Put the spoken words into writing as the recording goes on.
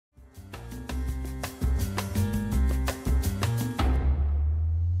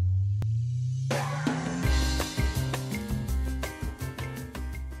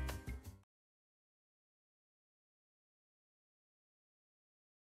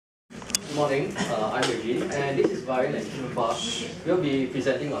Good morning, I'm Eugene, and this is Zhiwei and Shunfa. We'll be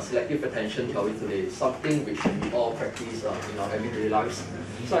presenting a selective attention theory today, something which we all practice in our everyday lives.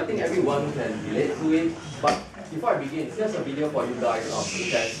 So I think everyone can relate to it, but before I begin, here's a video for you guys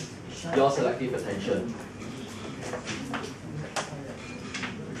to test your selective attention.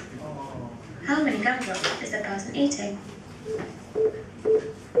 How many gumdrops is the person eating?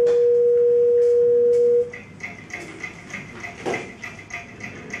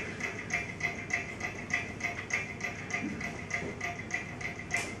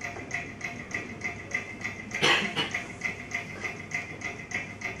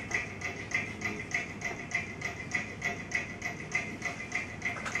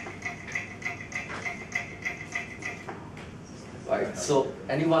 Right, so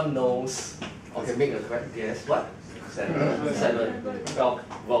anyone knows, okay, make a correct guess, what? Seven. Well,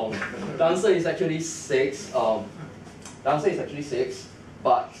 wrong. The answer is actually 6.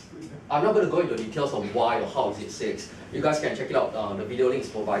 But I'm not going to go into details of why or how is it 6. You guys can check it out, the video link is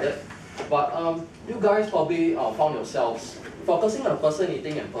provided. But you guys probably found yourselves focusing on the person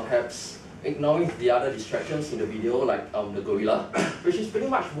eating and perhaps ignoring the other distractions in the video, like the gorilla, which is pretty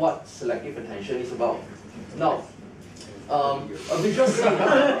much what selective attention is about. Now, a visual scene,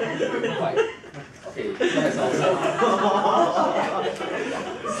 right? Okay, that's also.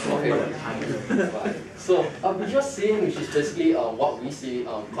 Okay, right. So a visual scene, which is basically what we see,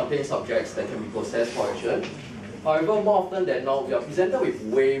 contains objects that can be processed for action. However, more often than not, we are presented with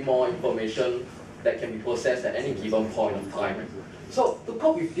way more information that can be processed at any given point of time. So to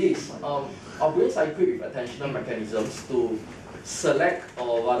cope with this, our brains are equipped with attentional mechanisms to select,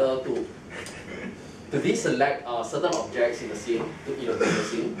 or rather to deselect certain objects in the scene to illustrate the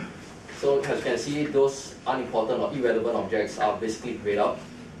scene. So as you can see, those unimportant or irrelevant objects are basically grayed out.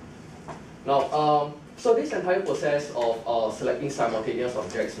 Now, so this entire process of selecting simultaneous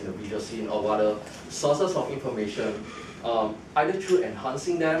objects in the visual scene, or rather sources of information, either through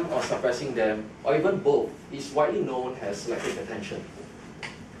enhancing them or suppressing them, or even both, is widely known as selective attention.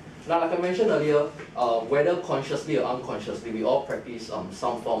 Now, like I mentioned earlier, whether consciously or unconsciously, we all practice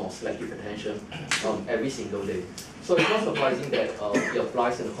some form of selective attention every single day. So it's not surprising that it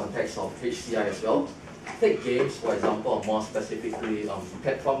applies in the context of HCI as well. Take games, for example, or more specifically,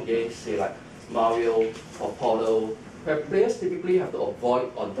 platform games, say like Mario or Portal, where players typically have to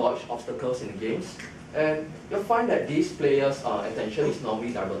avoid or dodge obstacles in the games. And you'll find that these players' attention is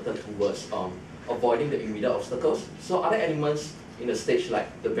normally diverted towards avoiding the immediate obstacles. So other elements in the stage,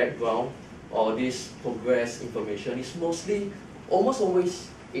 like the background or this progress information, is almost always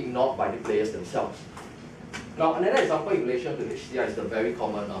ignored by the players themselves. Now, another example in relation to HCI is the very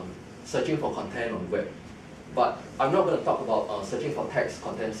common searching for content on the web. But I'm not going to talk about searching for text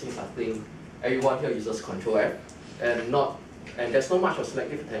content, since I think everyone here uses Control F, and there's not much of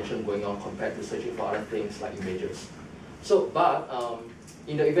selective attention going on compared to searching for other things like images. So, but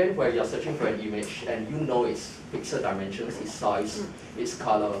in the event where you're searching for an image and you know its pixel dimensions, its size, its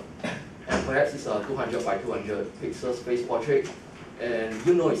color, and perhaps it's a 200 by 200 pixel space portrait, and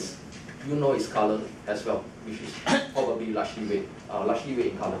you know its color as well, which is probably largely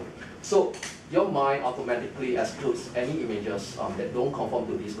weight in color. So your mind automatically excludes any images that don't conform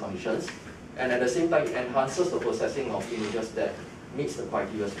to these conditions, and at the same time it enhances the processing of images that meets the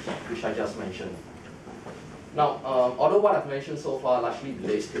criteria which I just mentioned. Now, although what I've mentioned so far largely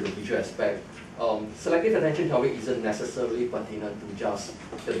relates to the visual aspect, selective attention theory isn't necessarily pertinent to just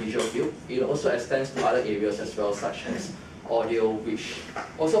the visual field. It also extends to other areas as well, such as audio, which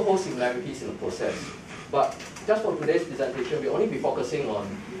also holds similarities in the process. But just for today's presentation, we'll only be focusing on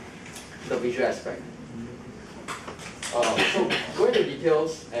the visual aspect. So going to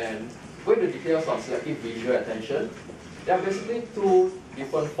details on selective visual attention, there are basically two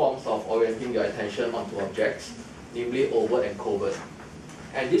different forms of orienting your attention onto objects, namely overt and covert.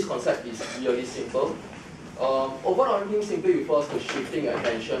 And this concept is really simple. Overt orienting simply refers to shifting your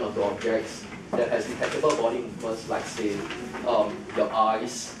attention onto objects that has detectable body movements, like say your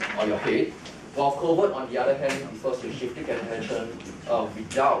eyes or your head, while covert, on the other hand, refers to shifting attention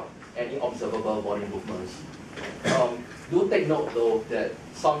without any observable body movements. Do take note though that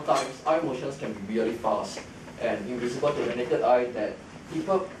sometimes eye motions can be really fast and invisible to the naked eye, that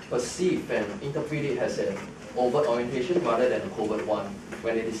people perceive and interpret it as an overt orientation rather than a covert one,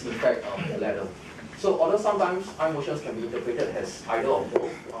 when it is in fact the latter. So although sometimes eye motions can be interpreted as either or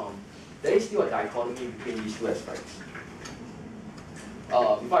both, there is still a dichotomy between these two aspects.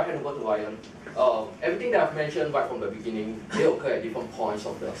 Before I hand over to Ryan, everything that I've mentioned right from the beginning, they occur at different points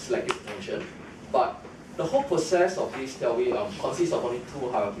of the selective attention. But The whole process of this theory consists of only two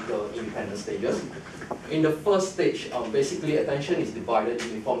hierarchical independent stages. In the first stage, basically attention is divided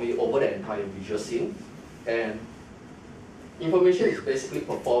uniformly over the entire visual scene, and information is basically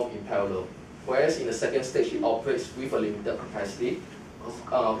performed in parallel. Whereas in the second stage, it operates with a limited capacity,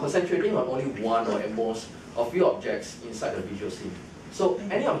 concentrating on only one or at most a few objects inside the visual scene. So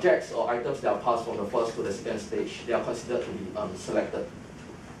any objects or items that are passed from the first to the second stage, they are considered to be selected.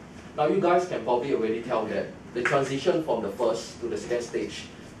 Now you guys can probably already tell that the transition from the first to the second stage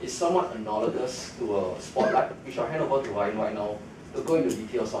is somewhat analogous to a spotlight, which I'll hand over to Ryan right now to go into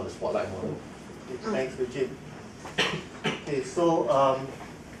details on the spotlight model. Thanks, Eugene. Okay, so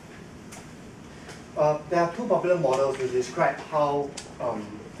there are two popular models to describe how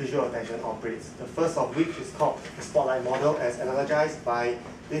visual attention operates. The first of which is called the spotlight model, as analogized by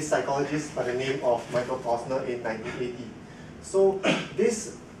this psychologist by the name of Michael Posner in 1980. So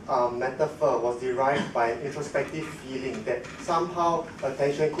this metaphor was derived by an introspective feeling that somehow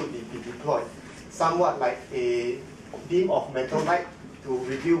attention could be deployed, somewhat like a beam of mental light to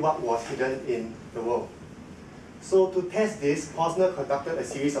reveal what was hidden in the world. So to test this, Posner conducted a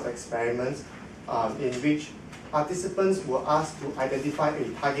series of experiments in which participants were asked to identify a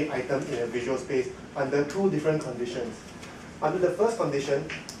target item in a visual space under two different conditions. Under the first condition,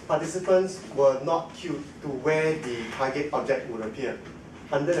 participants were not cued to where the target object would appear.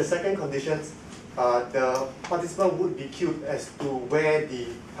 Under the second conditions, the participant would be cued as to where the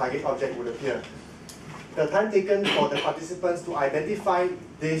target object would appear. The time taken for the participants to identify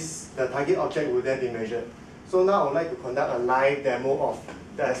the target object would then be measured. So now I would like to conduct a live demo of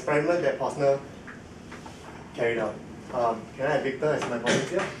the experiment that Posner carried out. Can I have Victor as my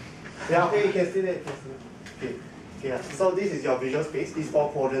volunteer? Yeah, okay, you can see that. Okay. Yeah. So this is your visual space, these four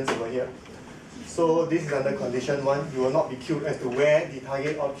quadrants over here. So this is under condition 1, you will not be cued as to where the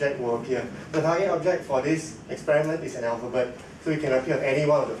target object will appear. The target object for this experiment is an alphabet, so it can appear on any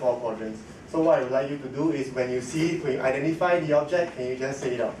one of the four quadrants. So what I would like you to do is when you see it, when you identify the object, can you just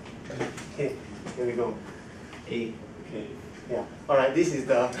say it out? Okay, here we go. A. Okay. Yeah. Alright, this is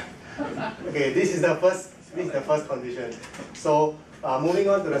the first condition. So moving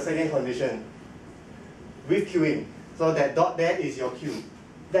on to the second condition. With cueing. So that dot there is your cue.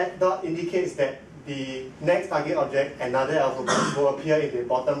 That dot indicates that the next target object, another alphabet, will appear in the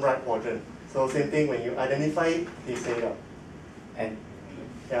bottom right quadrant. So same thing, when you identify it, you say it out. And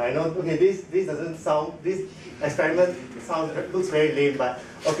yeah, I know, okay, this doesn't sound, this experiment looks very lame, but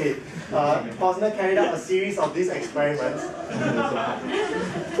okay. Posner carried out a series of these experiments.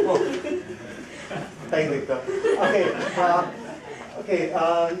 Thanks, Victor. Okay,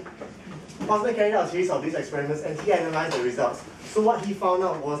 Posner carried out a series of these experiments and he analyzed the results. So what he found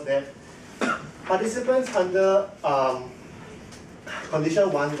out was that participants under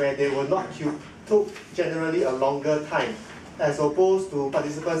condition 1, where they were not cued, took generally a longer time, as opposed to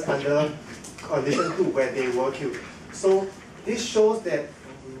participants under condition 2, where they were cued. So this shows that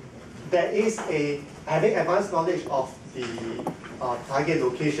there is having advanced knowledge of the target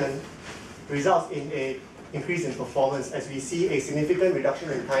location results in an increase in performance, as we see a significant reduction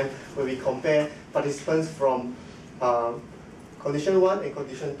in time when we compare participants from condition 1 and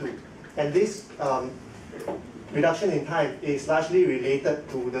condition 2. And this reduction in time is largely related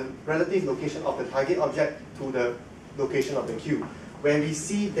to the relative location of the target object to the location of the cue, where we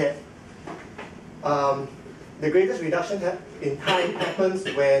see that the greatest reduction in time happens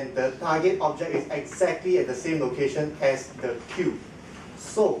when the target object is exactly at the same location as the cue.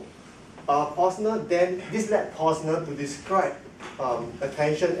 So this led Posner to describe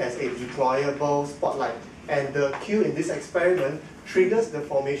attention as a deployable spotlight. And the cue in this experiment triggers the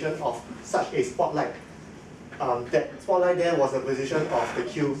formation of such a spotlight. That spotlight there was the position of the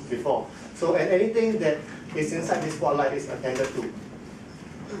cue before. So and anything that is inside this spotlight is attended to.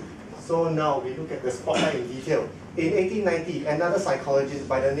 So now we look at the spotlight in detail. In 1890, another psychologist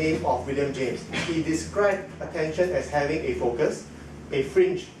by the name of William James, he described attention as having a focus, a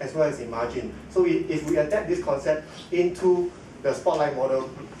fringe, as well as a margin. So if we adapt this concept into the spotlight model,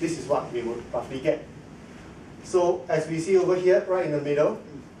 this is what we would roughly get. So as we see over here, right in the middle,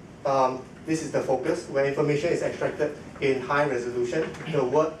 this is the focus, where information is extracted in high resolution, the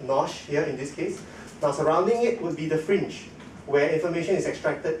word NUS here in this case. Now surrounding it would be the fringe, where information is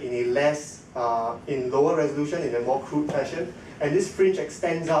extracted in in lower resolution, in a more crude fashion. And this fringe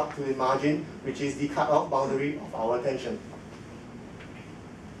extends out to the margin, which is the cut-off boundary of our attention.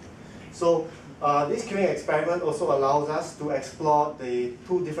 So this cueing experiment also allows us to explore the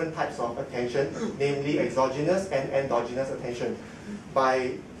two different types of attention, namely exogenous and endogenous attention,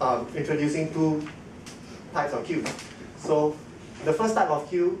 by introducing two types of cues. So the first type of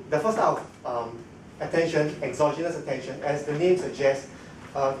attention, exogenous attention, as the name suggests,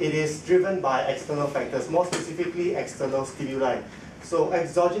 it is driven by external factors, more specifically external stimuli. So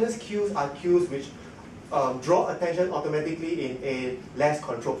exogenous cues are cues which draw attention automatically in a less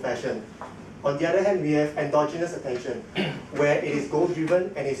controlled fashion. On the other hand, we have endogenous attention, where it is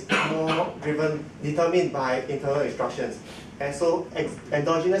goal-driven and is more determined by internal instructions. And so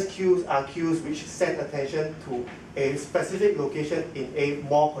endogenous cues are cues which send attention to a specific location in a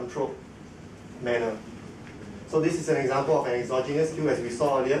more controlled manner. So this is an example of an exogenous cue, as we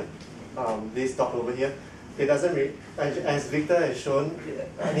saw earlier. This dot over here. It doesn't, as Victor has shown,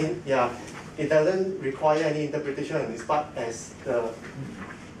 it doesn't require any interpretation on this part, as the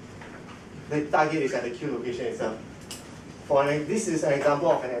target is at the cue location itself. This is an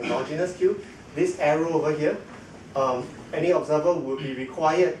example of an endogenous cue. This arrow over here, any observer would be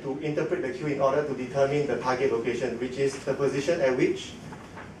required to interpret the cue in order to determine the target location, which is the position at which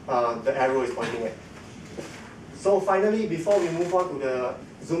the arrow is pointing at. So finally, before we move on to the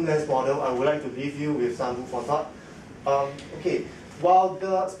zoom lens model, I would like to leave you with some food for thought. While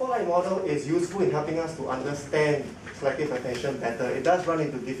the spotlight model is useful in helping us to understand selective attention better, it does run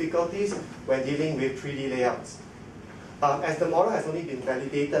into difficulties when dealing with 3D layouts. As the model has only been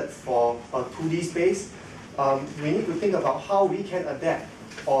validated for a 2D space, we need to think about how we can adapt,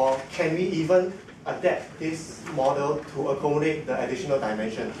 or can we even adapt this model to accommodate the additional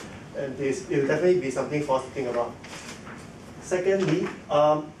dimension. And it will definitely be something for us to think about. Secondly,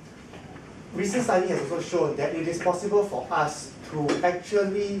 recent study has also shown that it is possible for us to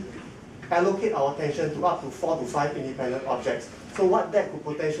actually allocate our attention to up to 4 to 5 independent objects. So what that could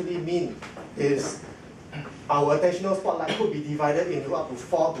potentially mean is our attentional spotlight could be divided into up to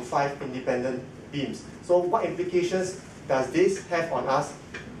 4 to 5 independent beams. So what implications does this have on us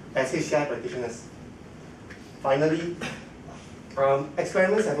as HCI practitioners? Finally,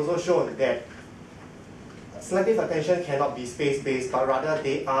 experiments have also shown that selective attention cannot be space-based, but rather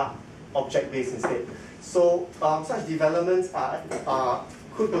they are object-based instead. So such developments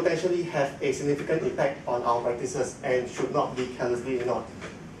could potentially have a significant impact on our practices and should not be carelessly ignored.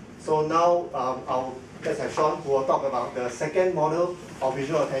 So now let's have Sean, who will talk about the second model of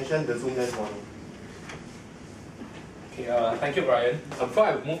visual attention, the zoom lens model. Okay, thank you, Brian. Before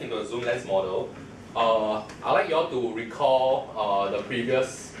I move into the zoom lens model, I'd like you all to recall the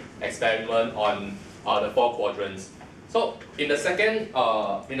previous experiment on the 4 quadrants. So in the second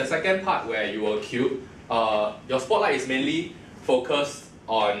part where you were cued, your spotlight is mainly focused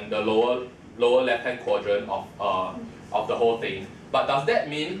on the lower left-hand quadrant of the whole thing. But does that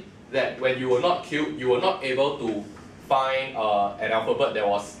mean that when you were not cued, you were not able to find an alphabet that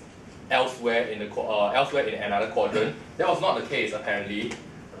was elsewhere in another quadrant? That was not the case apparently,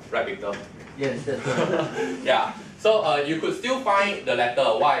 right, Victor? Yes, that's right. Yeah. So you could still find the letter.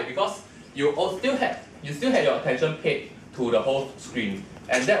 Why? Because you still had your attention paid to the whole screen,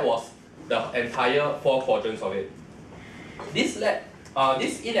 and that was the entire 4 quadrants of it. This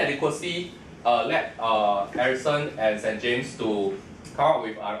inadequacy led Harrison and St. James to come up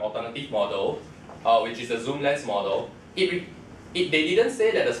with an alternative model, which is the zoom lens model. They didn't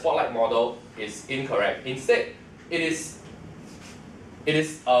say that the spotlight model is incorrect. Instead, it is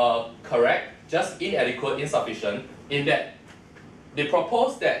correct, just inadequate, insufficient, in that they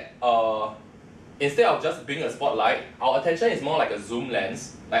propose that instead of just being a spotlight, our attention is more like a zoom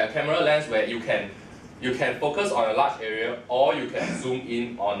lens, like a camera lens where you can focus on a large area or you can zoom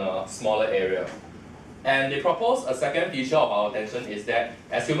in on a smaller area. And they propose a second feature of our attention is that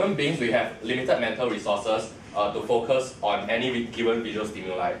as human beings we have limited mental resources to focus on any given visual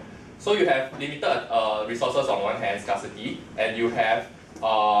stimuli. So you have limited resources on one hand, scarcity, and you have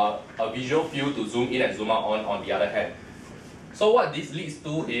a visual field to zoom in and zoom out on the other hand. So what this leads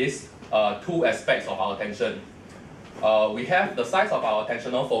to is 2 aspects of our attention. We have the size of our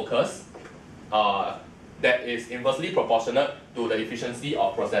attentional focus that is inversely proportionate to the efficiency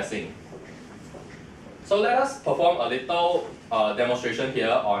of processing. So let us perform a little demonstration here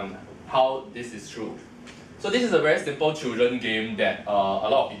on how this is true. So this is a very simple children game that a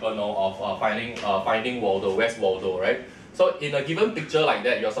lot of people know of, finding Waldo. Where's Waldo, right? So in a given picture like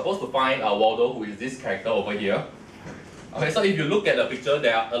that, you're supposed to find Waldo, who is this character over here. Okay, so if you look at the picture,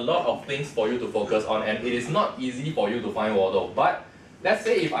 there are a lot of things for you to focus on, and it is not easy for you to find Waldo. But let's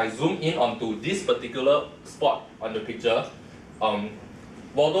say if I zoom in onto this particular spot on the picture,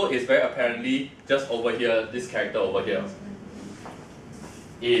 Waldo is very apparently just over here, this character over here.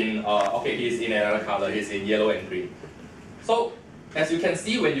 Okay, he's in another color, he's in yellow and green. So as you can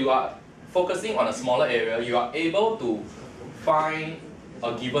see, when you are focusing on a smaller area, you are able to find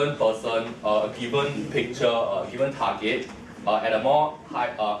a given person, a given picture, a given target at a more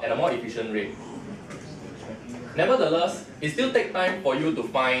efficient rate. Nevertheless, it still takes time for you to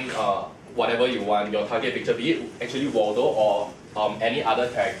find whatever you want, your target picture, be it actually Waldo or any other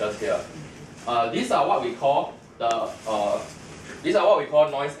characters here. These are what we call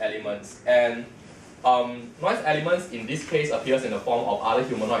noise elements, and noise elements in this case appears in the form of other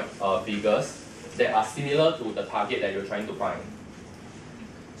humanoid figures that are similar to the target that you're trying to find.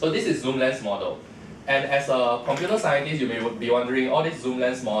 So this is zoom lens model. And as a computer scientist, you may be wondering, all this zoom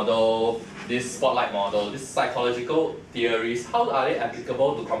lens model, this spotlight model, these psychological theories, how are they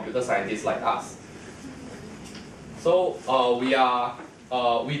applicable to computer scientists like us? So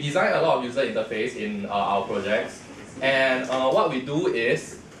we design a lot of user interface in our projects, and what we do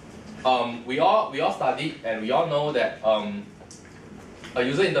is we all studied and we all know that a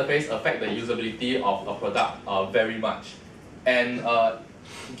user interface affects the usability of a product very much. And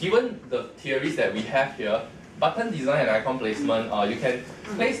given the theories that we have here, button design and icon placement, you can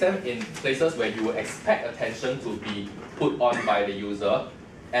place them in places where you would expect attention to be put on by the user,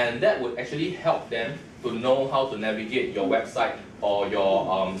 and that would actually help them to know how to navigate your website or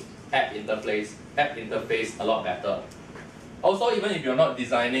your app interface a lot better. Also, even if you're not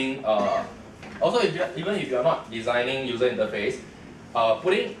designing, user interface,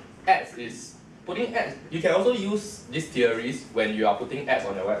 you can also use these theories when you are putting ads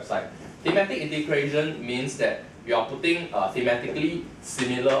on your website. Thematic integration means that you are putting thematically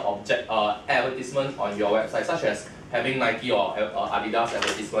similar advertisements on your website, such as having Nike or Adidas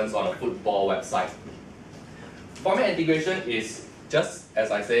advertisements on a football website. Format integration is just, as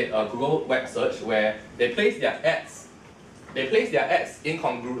I say, a Google web search where they place their ads in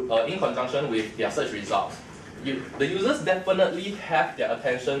conjunction with their search results. The users definitely have their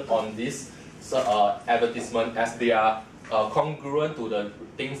attention on this advertisement as they are congruent to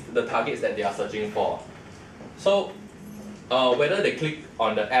the targets that they are searching for. So whether they click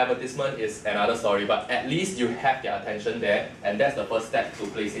on the advertisement is another story, but at least you have their attention there, and that's the first step to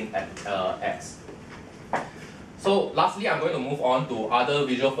placing ads. So lastly, I'm going to move on to other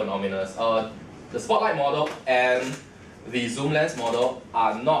visual phenomena. The spotlight model and the zoom lens model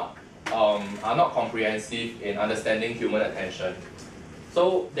are not comprehensive in understanding human attention.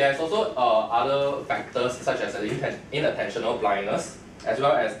 So there's also other factors such as inattentional blindness, as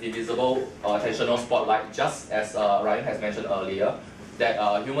well as divisible attentional spotlight, just as Ryan has mentioned earlier, that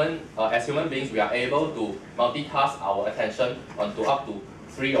as human beings we are able to multitask our attention onto up to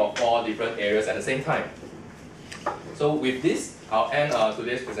 3 or 4 different areas at the same time. So with this, I'll end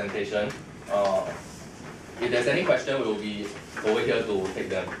today's presentation. If there's any question, we will be over here to take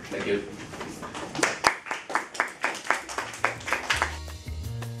them. Thank you.